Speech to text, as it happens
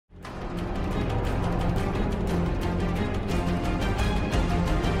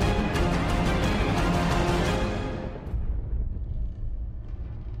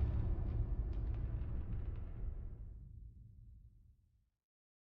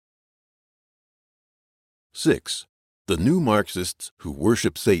6. The New Marxists Who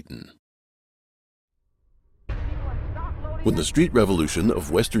Worship Satan. When the street revolution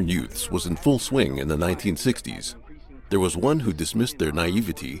of Western youths was in full swing in the 1960s, there was one who dismissed their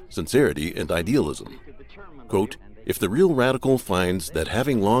naivety, sincerity, and idealism. Quote, "If the real radical finds that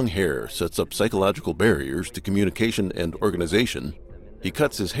having long hair sets up psychological barriers to communication and organization, he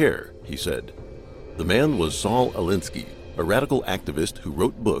cuts his hair," he said. The man was Saul Alinsky, a radical activist who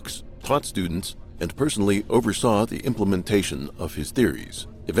wrote books, taught students, and personally oversaw the implementation of his theories,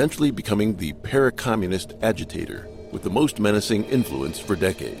 eventually becoming the para-communist agitator with the most menacing influence for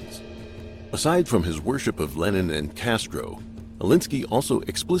decades. Aside from his worship of Lenin and Castro, Alinsky also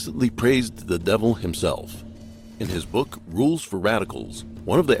explicitly praised the devil himself. In his book, Rules for Radicals,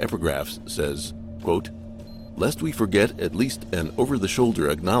 one of the epigraphs says, quote, "Lest we forget at least an over-the-shoulder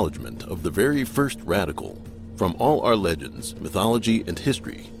acknowledgement of the very first radical, from all our legends, mythology, and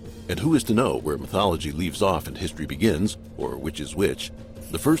history, and who is to know where mythology leaves off and history begins, or which is which,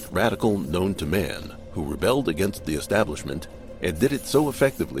 the first radical known to man, who rebelled against the establishment, and did it so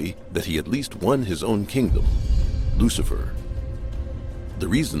effectively that he at least won his own kingdom, Lucifer." The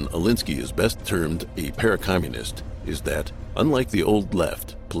reason Alinsky is best termed a para-communist is that, unlike the old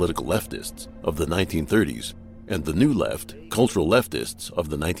left, political leftists, of the 1930s, and the new left, cultural leftists, of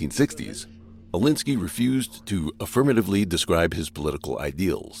the 1960s, Alinsky refused to affirmatively describe his political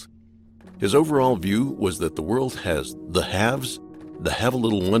ideals. His overall view was that the world has the haves, the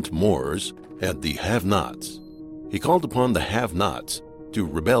have-a-little-want-mores, and the have-nots. He called upon the have-nots to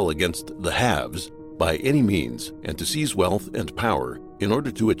rebel against the haves by any means and to seize wealth and power in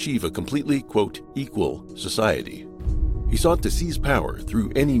order to achieve a completely, quote, equal society. He sought to seize power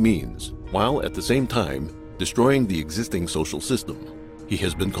through any means, while at the same time destroying the existing social system. He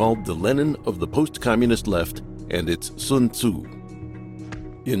has been called the Lenin of the post-communist left and its Sun Tzu.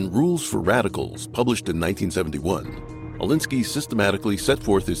 In Rules for Radicals, published in 1971, Alinsky systematically set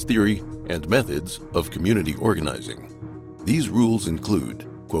forth his theory and methods of community organizing. These rules include,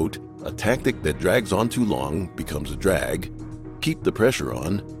 quote, "A tactic that drags on too long becomes a drag, keep the pressure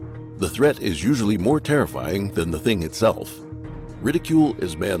on, the threat is usually more terrifying than the thing itself, ridicule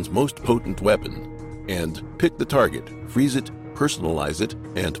is man's most potent weapon, and pick the target, freeze it, personalize it,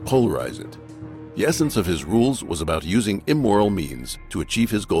 and polarize it." The essence of his rules was about using immoral means to achieve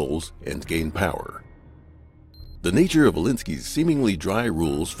his goals and gain power. The nature of Alinsky's seemingly dry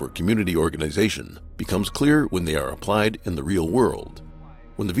rules for community organization becomes clear when they are applied in the real world.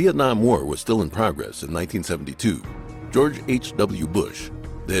 When the Vietnam War was still in progress in 1972, George H.W. Bush,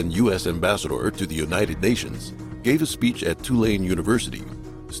 then U.S. Ambassador to the United Nations, gave a speech at Tulane University.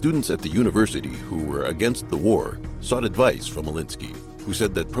 Students at the university who were against the war sought advice from Alinsky, who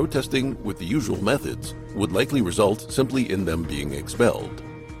said that protesting with the usual methods would likely result simply in them being expelled.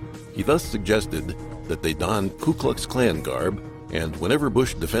 He thus suggested that they don Ku Klux Klan garb, and whenever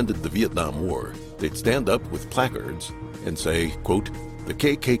Bush defended the Vietnam War, they'd stand up with placards and say, quote, "The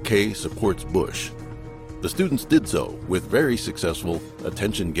KKK supports Bush." The students did so with very successful,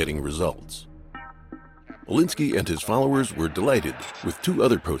 attention-getting results. Alinsky and his followers were delighted with two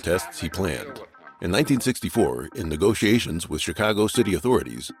other protests he planned. In 1964, in negotiations with Chicago city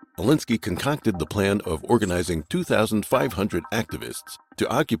authorities, Alinsky concocted the plan of organizing 2,500 activists to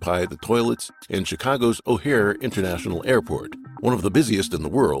occupy the toilets in Chicago's O'Hare International Airport, one of the busiest in the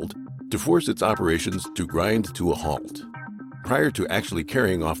world, to force its operations to grind to a halt. Prior to actually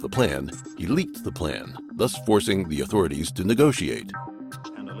carrying off the plan, he leaked the plan, thus forcing the authorities to negotiate.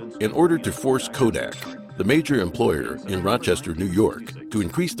 In order to force Kodak, the major employer in Rochester, New York, to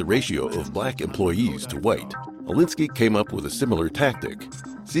increase the ratio of black employees to white, Alinsky came up with a similar tactic,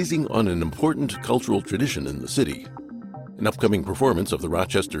 seizing on an important cultural tradition in the city. An upcoming performance of the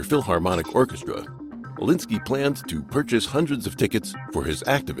Rochester Philharmonic Orchestra, Alinsky planned to purchase hundreds of tickets for his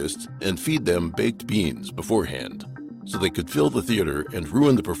activists and feed them baked beans beforehand, so they could fill the theater and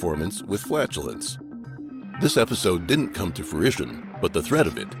ruin the performance with flatulence. This episode didn't come to fruition, but the threat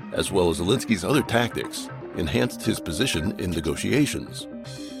of it, as well as Alinsky's other tactics, enhanced his position in negotiations.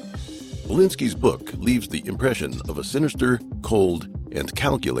 Alinsky's book leaves the impression of a sinister, cold, and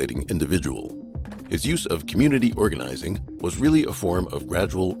calculating individual. His use of community organizing was really a form of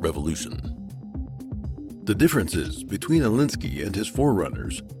gradual revolution. The differences between Alinsky and his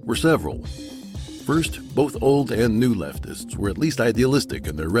forerunners were several. First, both old and new leftists were at least idealistic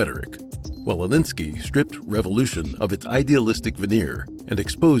in their rhetoric, while Alinsky stripped revolution of its idealistic veneer and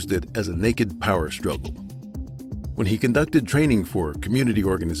exposed it as a naked power struggle. When he conducted training for community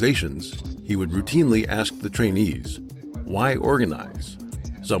organizations, he would routinely ask the trainees, "Why organize?"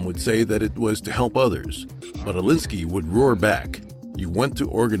 Some would say that it was to help others, but Alinsky would roar back, "You want to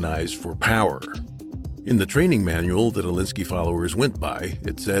organize for power." In the training manual that Alinsky followers went by,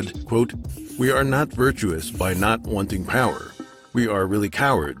 it said, quote, "We are not virtuous by not wanting power. We are really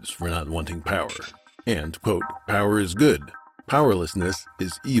cowards for not wanting power." And, quote, "Power is good. Powerlessness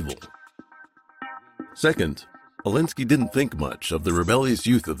is evil." Second, Alinsky didn't think much of the rebellious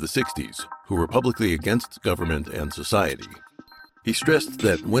youth of the 60s who were publicly against government and society. He stressed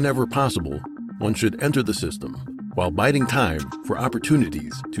that whenever possible, one should enter the system while biding time for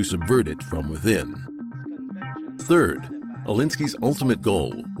opportunities to subvert it from within. Third, Alinsky's ultimate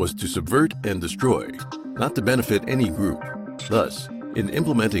goal was to subvert and destroy, not to benefit any group. Thus, in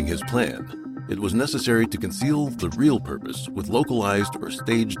implementing his plan, it was necessary to conceal the real purpose with localized or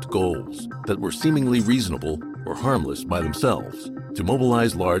staged goals that were seemingly reasonable or harmless by themselves, to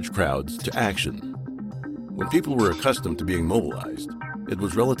mobilize large crowds to action. When people were accustomed to being mobilized, it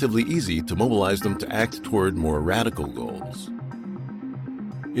was relatively easy to mobilize them to act toward more radical goals.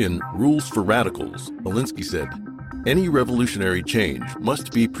 In Rules for Radicals, Alinsky said, "Any revolutionary change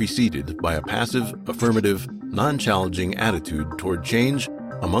must be preceded by a passive, affirmative, non-challenging attitude toward change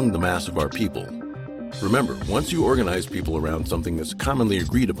among the mass of our people. Remember, once you organize people around something that's commonly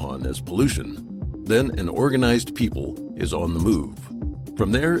agreed upon as pollution, then an organized people is on the move.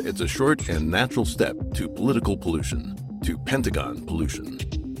 From there, it's a short and natural step to political pollution, to Pentagon pollution."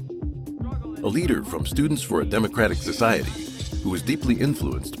 A leader from Students for a Democratic Society, who was deeply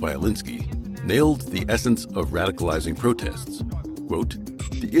influenced by Alinsky, nailed the essence of radicalizing protests. Quote,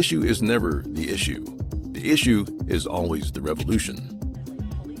 "The issue is never the issue. The issue is always the revolution."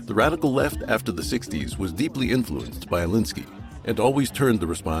 The radical left after the 60s was deeply influenced by Alinsky and always turned the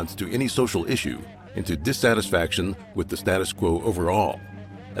response to any social issue into dissatisfaction with the status quo overall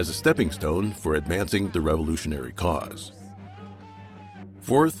as a stepping stone for advancing the revolutionary cause.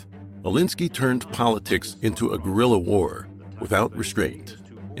 Fourth, Alinsky turned politics into a guerrilla war without restraint.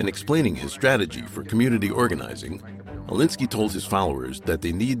 In explaining his strategy for community organizing, Alinsky told his followers that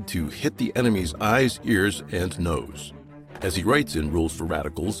they need to hit the enemy's eyes, ears, and nose. As he writes in Rules for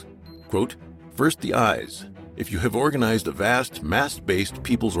Radicals, quote, "First the eyes. If you have organized a vast, mass-based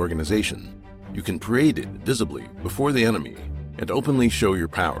people's organization, you can parade it visibly before the enemy and openly show your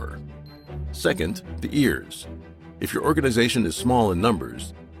power. Second, the ears. If your organization is small in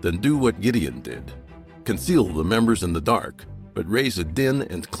numbers, then do what Gideon did. Conceal the members in the dark, but raise a din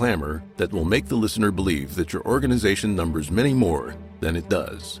and clamor that will make the listener believe that your organization numbers many more than it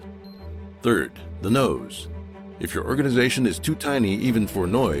does. Third, the nose. If your organization is too tiny even for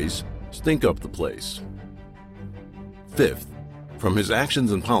noise, stink up the place." Fifth, from his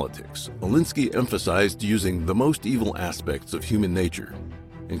actions in politics, Alinsky emphasized using the most evil aspects of human nature,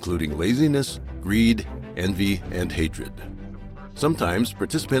 including laziness, greed, envy, and hatred. Sometimes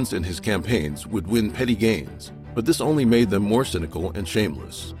participants in his campaigns would win petty gains, but this only made them more cynical and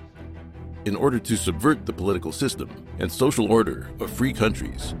shameless. In order to subvert the political system and social order of free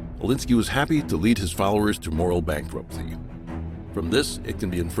countries, Alinsky was happy to lead his followers to moral bankruptcy. From this, it can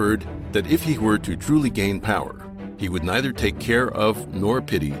be inferred that if he were to truly gain power, he would neither take care of nor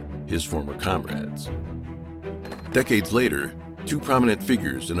pity his former comrades. Decades later, two prominent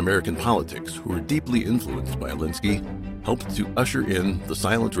figures in American politics who were deeply influenced by Alinsky helped to usher in the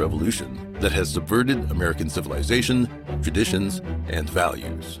silent revolution that has subverted American civilization, traditions, and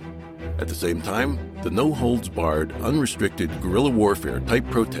values. At the same time, the no-holds-barred, unrestricted guerrilla warfare-type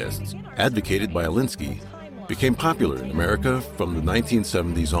protests advocated by Alinsky became popular in America from the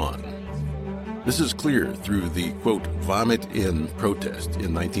 1970s on. This is clear through the, quote, "Vomit In" protest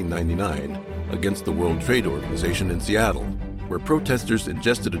in 1999 against the World Trade Organization in Seattle, where protesters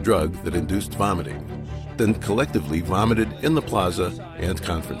ingested a drug that induced vomiting, then collectively vomited in the plaza and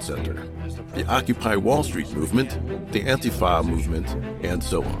conference center. The Occupy Wall Street movement, the Antifa movement, and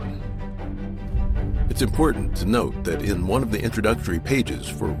so on. It's important to note that in one of the introductory pages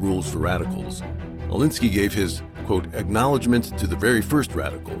for Rules for Radicals, Alinsky gave his, quote, "acknowledgement to the very first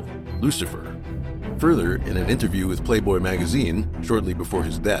radical, Lucifer." Further, in an interview with Playboy magazine shortly before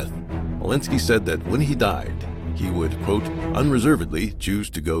his death, Alinsky said that when he died, he would, quote, "unreservedly choose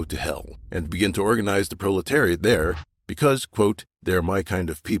to go to hell and begin to organize the proletariat there because, quote, they're my kind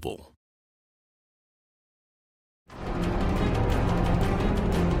of people."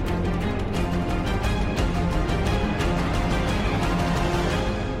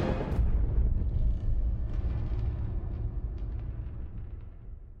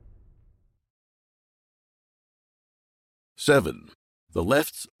 Seven, the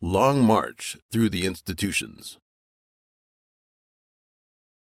left's long march through the institutions.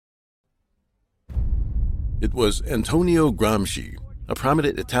 It was Antonio Gramsci, a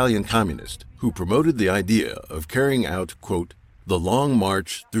prominent Italian communist, who promoted the idea of carrying out, quote, "the long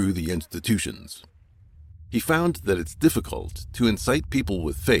march through the institutions." He found that it's difficult to incite people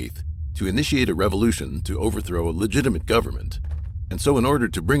with faith to initiate a revolution to overthrow a legitimate government, and so in order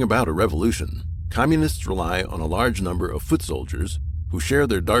to bring about a revolution, communists rely on a large number of foot soldiers who share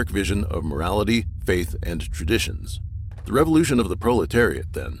their dark vision of morality, faith, and traditions. The revolution of the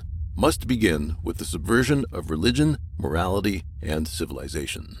proletariat, then, must begin with the subversion of religion, morality, and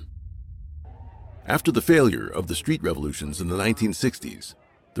civilization. After the failure of the street revolutions in the 1960s,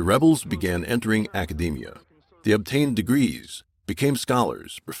 the rebels began entering academia. They obtained degrees, became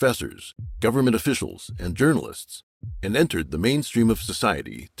scholars, professors, government officials, and journalists, and entered the mainstream of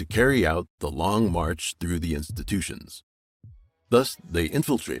society to carry out the long march through the institutions. Thus, they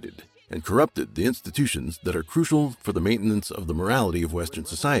infiltrated and corrupted the institutions that are crucial for the maintenance of the morality of Western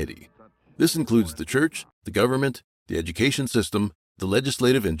society. This includes the church, the government, the education system, the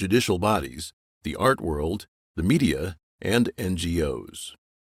legislative and judicial bodies, the art world, the media, and NGOs.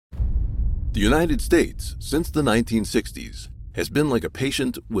 The United States, since the 1960s, has been like a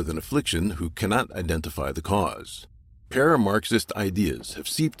patient with an affliction who cannot identify the cause. Para-Marxist ideas have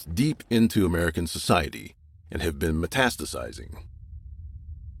seeped deep into American society and have been metastasizing.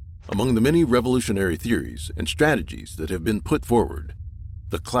 Among the many revolutionary theories and strategies that have been put forward,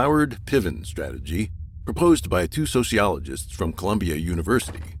 the Cloward-Piven strategy, proposed by two sociologists from Columbia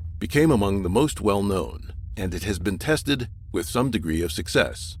University, became among the most well-known, and it has been tested with some degree of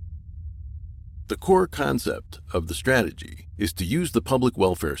success. The core concept of the strategy is to use the public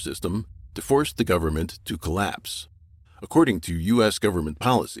welfare system to force the government to collapse. According to U.S. government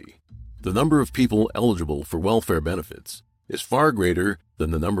policy, the number of people eligible for welfare benefits is far greater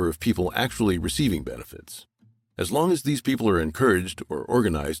than the number of people actually receiving benefits. As long as these people are encouraged or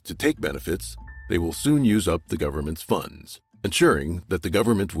organized to take benefits, they will soon use up the government's funds, ensuring that the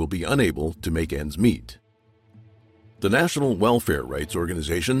government will be unable to make ends meet. The National Welfare Rights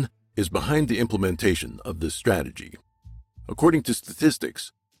Organization is behind the implementation of this strategy. According to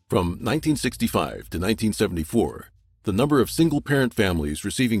statistics, from 1965 to 1974, the number of single-parent families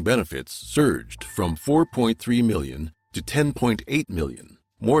receiving benefits surged from 4.3 million to 10.8 million,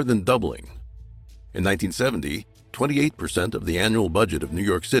 more than doubling. In 1970, 28% of the annual budget of New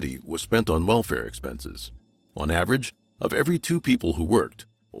York City was spent on welfare expenses. On average, of every two people who worked,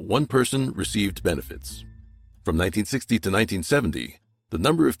 one person received benefits. From 1960 to 1970, the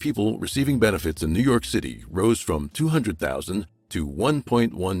number of people receiving benefits in New York City rose from 200,000 to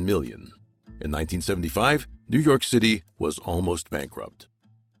 1.1 million. In 1975, New York City was almost bankrupt.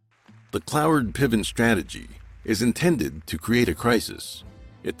 The Cloward-Piven strategy is intended to create a crisis.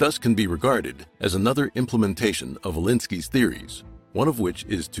 It thus can be regarded as another implementation of Alinsky's theories, one of which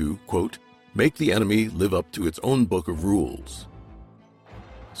is to, quote, make the enemy live up to its own book of rules.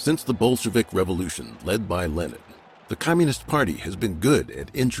 Since the Bolshevik Revolution led by Lenin, the Communist Party has been good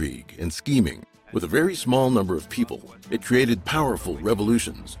at intrigue and scheming. With a very small number of people, it created powerful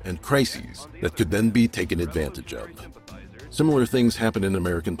revolutions and crises that could then be taken advantage of. Similar things happen in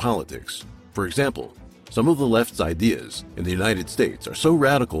American politics. For example, some of the left's ideas in the United States are so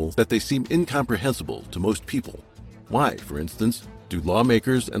radical that they seem incomprehensible to most people. Why, for instance, do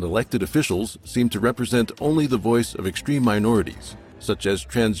lawmakers and elected officials seem to represent only the voice of extreme minorities, such as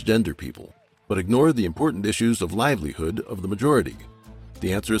transgender people, but ignore the important issues of livelihood of the majority?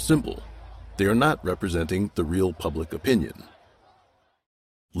 The answer is simple. They are not representing the real public opinion.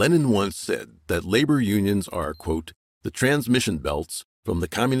 Lenin once said that labor unions are, quote, the transmission belts from the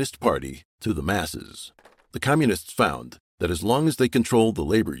Communist Party to the masses. The communists found that as long as they control the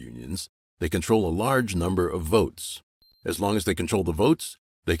labor unions, they control a large number of votes. As long as they control the votes,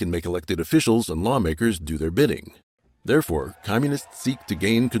 they can make elected officials and lawmakers do their bidding. Therefore, communists seek to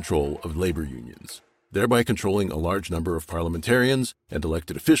gain control of labor unions, thereby controlling a large number of parliamentarians and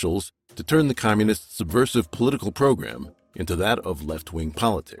elected officials to turn the communists' subversive political program into that of left-wing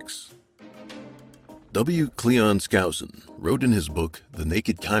politics. W. Cleon Skousen wrote in his book, The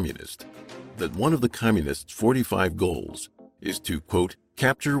Naked Communist, that one of the communists' 45 goals is to, quote,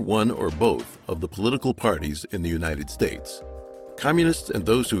 capture one or both of the political parties in the United States. Communists and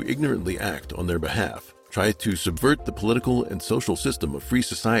those who ignorantly act on their behalf try to subvert the political and social system of free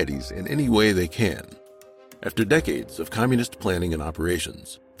societies in any way they can. After decades of communist planning and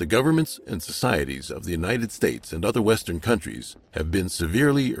operations, the governments and societies of the United States and other Western countries have been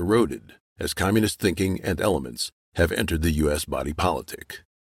severely eroded as communist thinking and elements have entered the U.S. body politic.